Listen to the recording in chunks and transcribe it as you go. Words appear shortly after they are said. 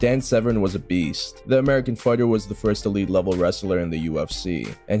Dan Severn was a beast. The American fighter was the first elite level wrestler in the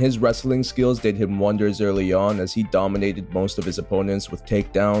UFC, and his wrestling skills did him wonders early on as he dominated most of his opponents with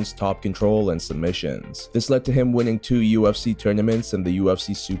takedowns, top control, and submissions. This led to him winning 2 UFC tournaments and the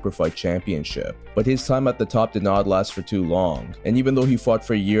UFC Superfight Championship. But his time at the top did not last for too long, and even though he fought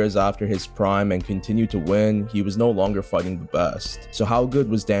for years after his prime and continued to win, he was no longer fighting the best. So how good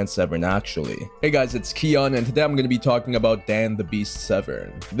was Dan Severn actually? Hey guys, it's Keon, and today I'm going to be talking about Dan the Beast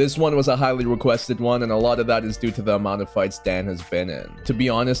Severn. This one was a highly requested one, and a lot of that is due to the amount of fights Dan has been in. To be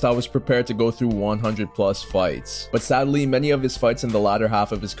honest, I was prepared to go through 100 plus fights, but sadly many of his fights in the latter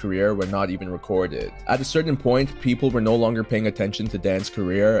half of his career were not even recorded. At a certain point, people were no longer paying attention to Dan's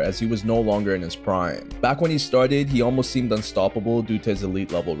career as he was no longer in his prime. Back when he started, he almost seemed unstoppable due to his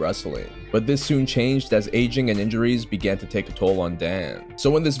elite level wrestling. But this soon changed as aging and injuries began to take a toll on Dan.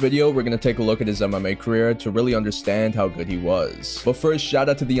 So in this video, we're going to take a look at his MMA career to really understand how good he was. But first, shout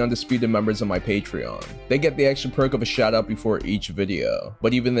out to the undisputed members of my Patreon. They get the extra perk of a shout out before each video.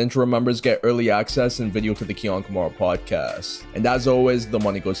 But even the interim members get early access and video to the Keon Kumar podcast. And as always, the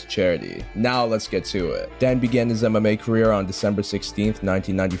money goes to charity. Now let's get to it. Dan began his MMA career on December 16th,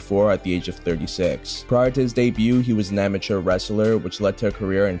 1994 at the age of 36. Prior to his debut, he was an amateur wrestler, which led to a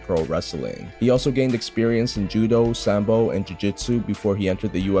career in pro wrestling. He also gained experience in judo, sambo, and jiu-jitsu before he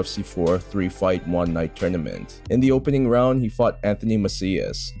entered the UFC 4 3-fight one-night tournament. In the opening round, he fought Anthony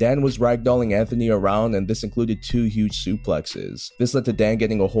Macias. Dan was ragdolling Anthony around, and this included 2 huge suplexes. This led to Dan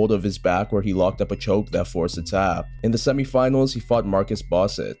getting a hold of his back where he locked up a choke that forced a tap. In the semifinals, he fought Marcus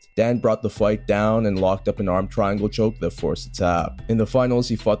Bossett. Dan brought the fight down and locked up an arm triangle choke that forced a tap. In the finals,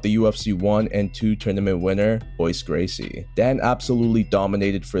 he fought the UFC 1 and 2 tournament winner, Royce Gracie. Dan absolutely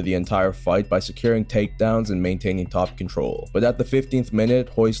dominated for the entire fight by securing takedowns and maintaining top control. But at the 15th minute,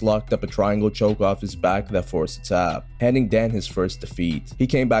 Royce locked up a triangle choke off his back that forced a tap, handing Dan his first defeat. He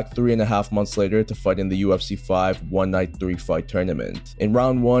came back 3.5 months later to fight in the UFC 5 one-night 3-fight tournament. In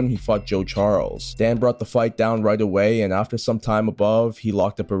round 1, he fought Joe Charles. Dan brought the fight down right away, and after some time above, he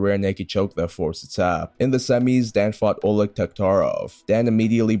locked up a rear naked choke that forced a tap. In the semis, Dan fought Oleg Taktarov. Dan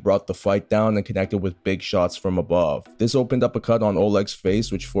immediately brought the fight down and connected with big shots from above. This opened up a cut on Oleg's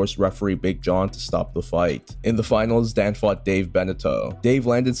face, which forced referee Big John to stop the fight. In the finals, Dan fought Dave Beneteau. Dave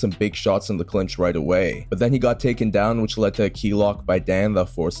landed some big shots in the clinch right away, but then he got taken down, which led to a key lock by Dan that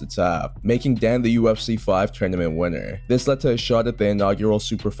forced a tap, making Dan the UFC 5 tournament winner. This led to a shot at the inaugural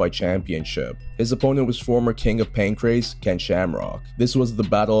Superfight Championship. His opponent was former King of Pancrase, Ken Shamrock. This was the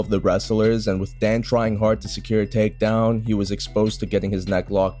battle of the wrestlers, and with Dan trying hard to secure a takedown, he was exposed to getting his neck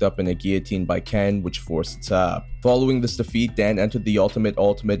locked up in a guillotine by Ken, which forced a tap. Following this defeat, Dan entered the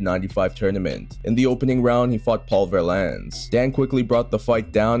Ultimate 95 tournament. In the opening round, he fought Paul Verlans. Dan quickly brought the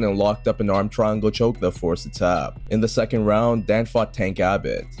fight down and locked up an arm triangle choke that forced a tap. In the second round, Dan fought Tank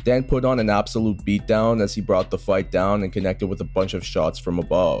Abbott. Dan put on an absolute beatdown as he brought the fight down and connected with a bunch of shots from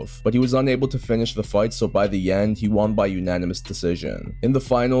above. But he was unable to finish the fight, so by the end, he won by unanimous decision. In the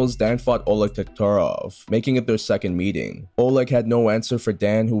finals, Dan fought Oleg Taktarov, making it their second meeting. Oleg had no answer for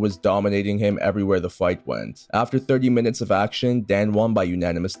Dan, who was dominating him everywhere the fight went. After 30 minutes of action, Dan won by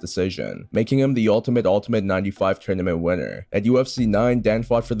unanimous decision, making him the Ultimate 95 tournament winner. At UFC 9, Dan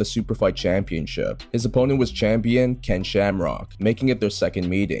fought for the Superfight Championship. His opponent was champion Ken Shamrock, making it their second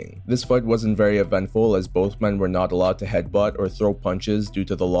meeting. This fight wasn't very eventful as both men were not allowed to headbutt or throw punches due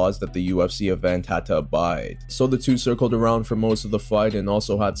to the laws that the UFC event had to abide. So the two circled around for most of the fight and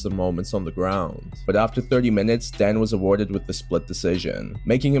also had some moments on the ground. But after 30 minutes, Dan was awarded with the split decision,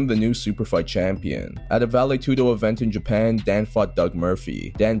 making him the new Superfight champion. At a Vale Tudo event in Japan, Dan fought Doug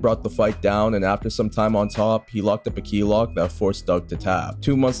Murphy. Dan brought the fight down, and after some time on top, he locked up a key lock that forced Doug to tap.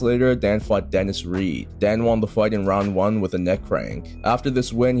 2 months later, Dan fought Dennis Reed. Dan won the fight in round 1 with a neck crank. After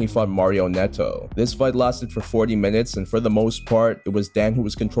this win, he fought Mario Neto. This fight lasted for 40 minutes, and for the most part, it was Dan who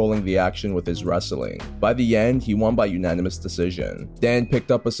was controlling the action with his wrestling. By the end, he won by unanimous decision. Dan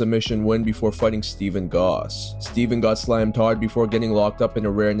picked up a submission win before fighting Stephen Goss. Stephen got slammed hard before getting locked up in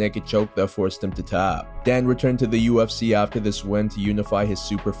a rear naked choke that forced him to tap. Dan returned to the UFC after this win to unify his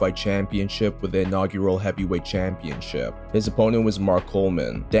Superfight Championship with the inaugural Heavyweight Championship. His opponent was Mark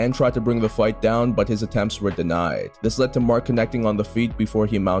Coleman. Dan tried to bring the fight down, but his attempts were denied. This led to Mark connecting on the feet before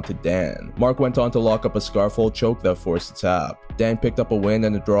he mounted Dan. Mark went on to lock up a scarfold choke that forced a tap. Dan picked up a win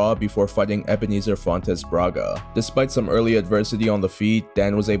and a draw before fighting Ebenezer Fontes Braga. Despite some early adversity on the feet,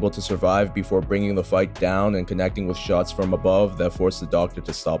 Dan was able to survive before bringing the fight down and connecting with shots from above that forced the doctor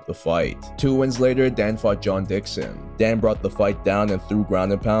to stop the fight. 2 wins later, Dan fought John Dixon. Dan brought the fight down and threw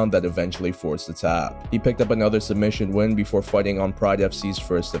ground and pound that eventually forced the tap. He picked up another submission win before fighting on Pride FC's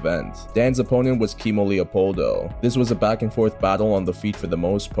first event. Dan's opponent was Kimo Leopoldo. This was a back and forth battle on the feet for the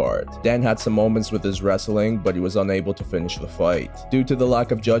most part. Dan had some moments with his wrestling, but he was unable to finish the fight. Due to the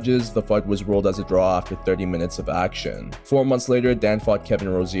lack of judges, the fight was ruled as a draw after 30 minutes of action. 4 months later, Dan fought Kevin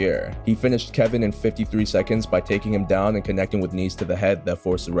Rosier. He finished Kevin in 53 seconds by taking him down and connecting with knees to the head that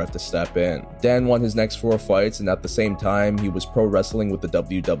forced the ref to step in. Dan won his next 4 fights, and at the same time, he was pro wrestling with the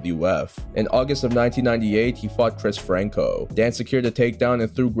WWF. In August of 1998, he fought Chris Franco. Dan secured a takedown and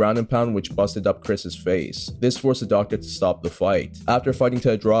threw ground and pound which busted up Chris's face. This forced the doctor to stop the fight. After fighting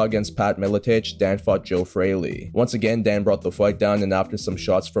to a draw against Pat Miletich, Dan fought Joe Fraley. Once again, Dan brought the fight down, and after some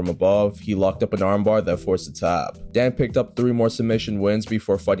shots from above, he locked up an armbar that forced a tap. Dan picked up 3 more submission wins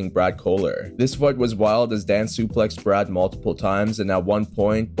before fighting Brad Kohler. This fight was wild as Dan suplexed Brad multiple times, and at one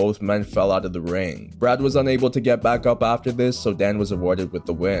point, both men fell out of the ring. Brad was unable to get back up after this, so Dan was awarded with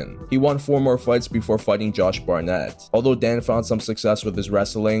the win. He won 4 more fights before fighting Josh Barnett. Although Dan found some success with his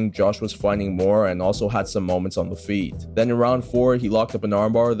wrestling, Josh was finding more and also had some moments on the feet. Then in round 4, he locked up an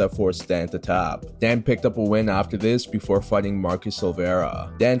armbar that forced Dan to tap. Dan picked up a win after this before fighting Marcus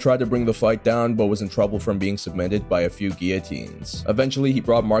Silveira. Dan tried to bring the fight down but was in trouble from being submitted by a few guillotines. Eventually, he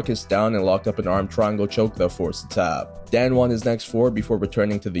brought Marcus down and locked up an arm triangle choke that forced the tap. Dan won his next 4 before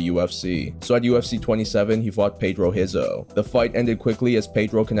returning to the UFC. So at UFC 27, he fought Pedro Hizo. The fight ended quickly as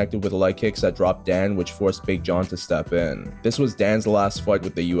Pedro connected with leg kicks that dropped Dan, which forced Big John to step in. This was Dan's last fight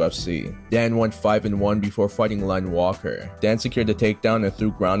with the UFC. Dan went 5-1 before fighting Len Walker. Dan secured a takedown and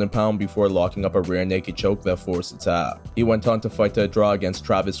threw ground and pound before locking up a rear naked choke that forced a tap. He went on to fight to a draw against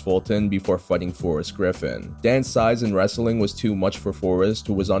Travis Fulton before fighting Forrest Griffin. Dan's size in wrestling was too much for Forrest,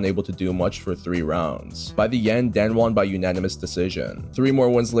 who was unable to do much for 3 rounds. By the end, Dan won by unanimous decision. 3 more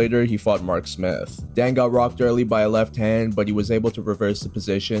wins later, he fought Mark Smith. Dan got rocked early by a left hand, but he was able to reverse the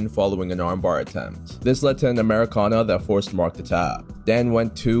position following an armbar attempt. This led to an Americana that forced Mark to tap. Dan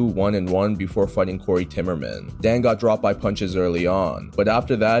went 2-1-1 before fighting Corey Timmerman. Dan got dropped by punches early on, but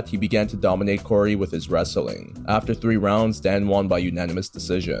after that, he began to dominate Corey with his wrestling. After 3 rounds, Dan won by unanimous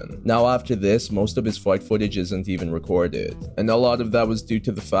decision. Now after this, most of his fight footage isn't even recorded, and a lot of that was due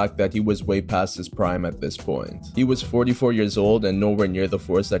to the fact that he was way past his prime at this point. He was 44 years old and nowhere near the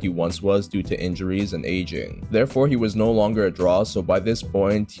force that he once was due to injuries and aging. Therefore, he was no longer a draw, so by this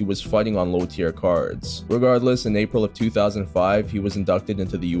point, he was fighting on low-tier cards. Regardless, in April of 2005, he was inducted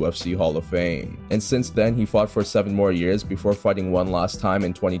into the UFC Hall of Fame. And since then, he fought for 7 more years before fighting one last time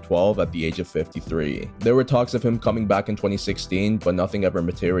in 2012 at the age of 53. There were talks of him coming back in 2016, but nothing ever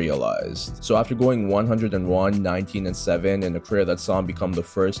materialized. So after going 101, 19-7 in a career that saw him become the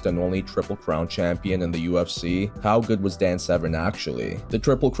first and only Triple Crown champion in the UFC, how good was Dan Severn actually? The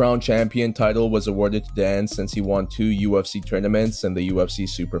Triple Crown champion title was awarded to Dan since he won 2 UFC tournaments and the UFC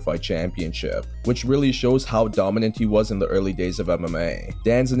Superfight Championship, which really shows how dominant he was in the early days of MMA.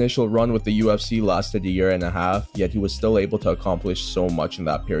 Dan's initial run with the UFC lasted a year and a half, yet he was still able to accomplish so much in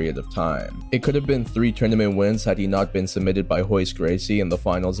that period of time. It could have been 3 tournament wins had he not been submitted by Royce Gracie in the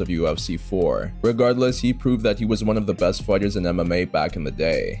finals of UFC 4. Regardless, he proved that he was one of the best fighters in MMA back in the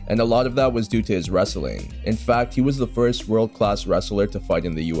day, and a lot of that was due to his wrestling. In fact, he was the first world-class wrestler to fight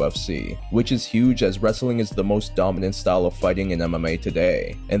in the UFC, which is huge as wrestling is the most dominant style of fighting in MMA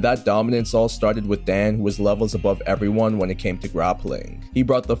today. And that dominance all started with Dan, who was levels above everyone when it came to grappling. He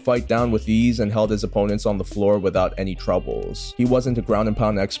brought the fight down with ease and held his opponents on the floor without any troubles. He wasn't a ground and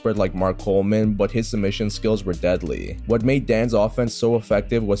pound expert like Mark Coleman, but his submission skills were deadly. What made Dan's offense so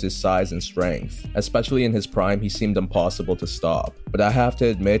effective was his size and strength. Especially in his prime, he seemed impossible to stop. But I have to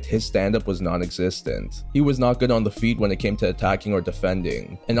admit, his stand-up was non-existent. He was not good on the feet when it came to attacking or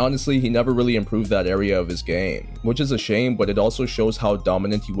defending, and honestly, he never really improved that area of his game, which is a shame, but it also shows how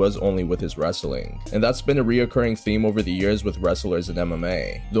dominant he was only with his wrestling. And that's been a reoccurring theme over the years with wrestlers in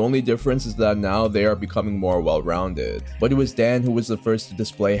MMA. The only difference is that now they are becoming more well-rounded. But it was Dan who was the first to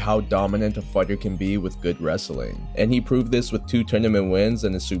display how dominant a fighter can be with good wrestling, and he proved this with 2 tournament wins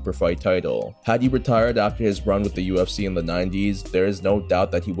and a super fight title. Had he retired after his run with the UFC in the 90s, there is no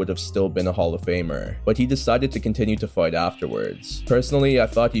doubt that he would have still been a Hall of Famer, but he decided to continue to fight afterwards. Personally, I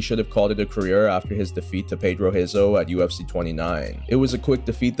thought he should have called it a career after his defeat to Pedro Hizo at UFC 29. It was a quick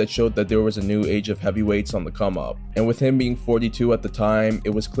defeat that showed that there was a new age of heavyweights on the come-up, and with him being 42 at the time, it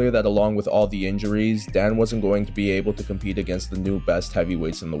was clear that along with all the injuries, Dan wasn't going to be able to compete against the new best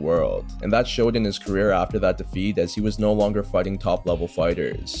heavyweights in the world, and that showed in his career after that defeat as as he was no longer fighting top level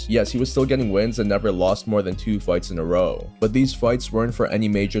fighters. Yes, he was still getting wins and never lost more than 2 fights in a row, but these fights weren't for any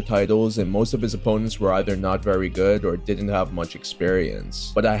major titles and most of his opponents were either not very good or didn't have much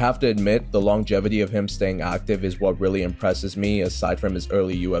experience. But I have to admit, the longevity of him staying active is what really impresses me aside from his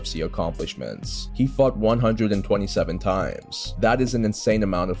early UFC accomplishments. He fought 127 times. That is an insane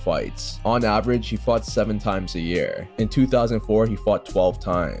amount of fights. On average, he fought 7 times a year. In 2004, he fought 12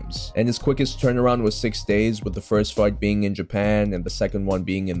 times. And his quickest turnaround was 6 days, with the first fight being in Japan and the second one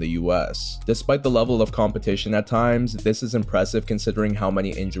being in the US. Despite the level of competition at times, this is impressive considering how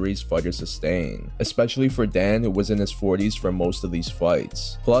many injuries fighters sustain, especially for Dan, who was in his 40s for most of these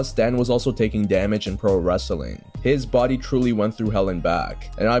fights. Plus, Dan was also taking damage in pro wrestling. His body truly went through hell and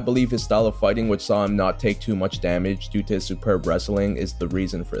back, and I believe his style of fighting, which saw him not take too much damage due to his superb wrestling, is the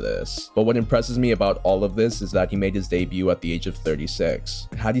reason for this. But what impresses me about all of this is that he made his debut at the age of 36.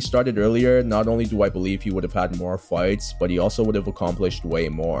 Had he started earlier, not only do I believe he would have had more fights, but he also would have accomplished way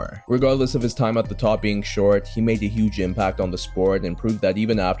more. Regardless of his time at the top being short, he made a huge impact on the sport and proved that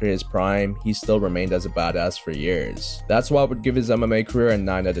even after his prime, he still remained as a badass for years. That's why I would give his MMA career a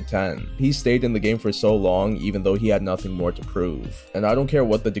 9 out of 10. He stayed in the game for so long, even though he had nothing more to prove. And I don't care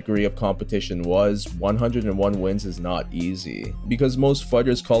what the degree of competition was, 101 wins is not easy, because most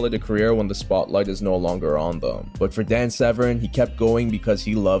fighters call it a career when the spotlight is no longer on them. But for Dan Severn, he kept going because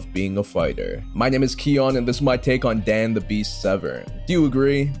he loved being a fighter. My name is Keon and this is my take on Dan the Beast Severn. Do you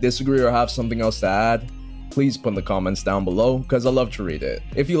agree, disagree, or have something else to add? Please put in the comments down below, because I love to read it.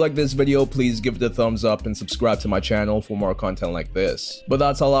 If you like this video, please give it a thumbs up and subscribe to my channel for more content like this. But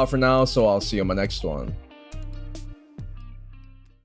that's all out for now, so I'll see you in my next one.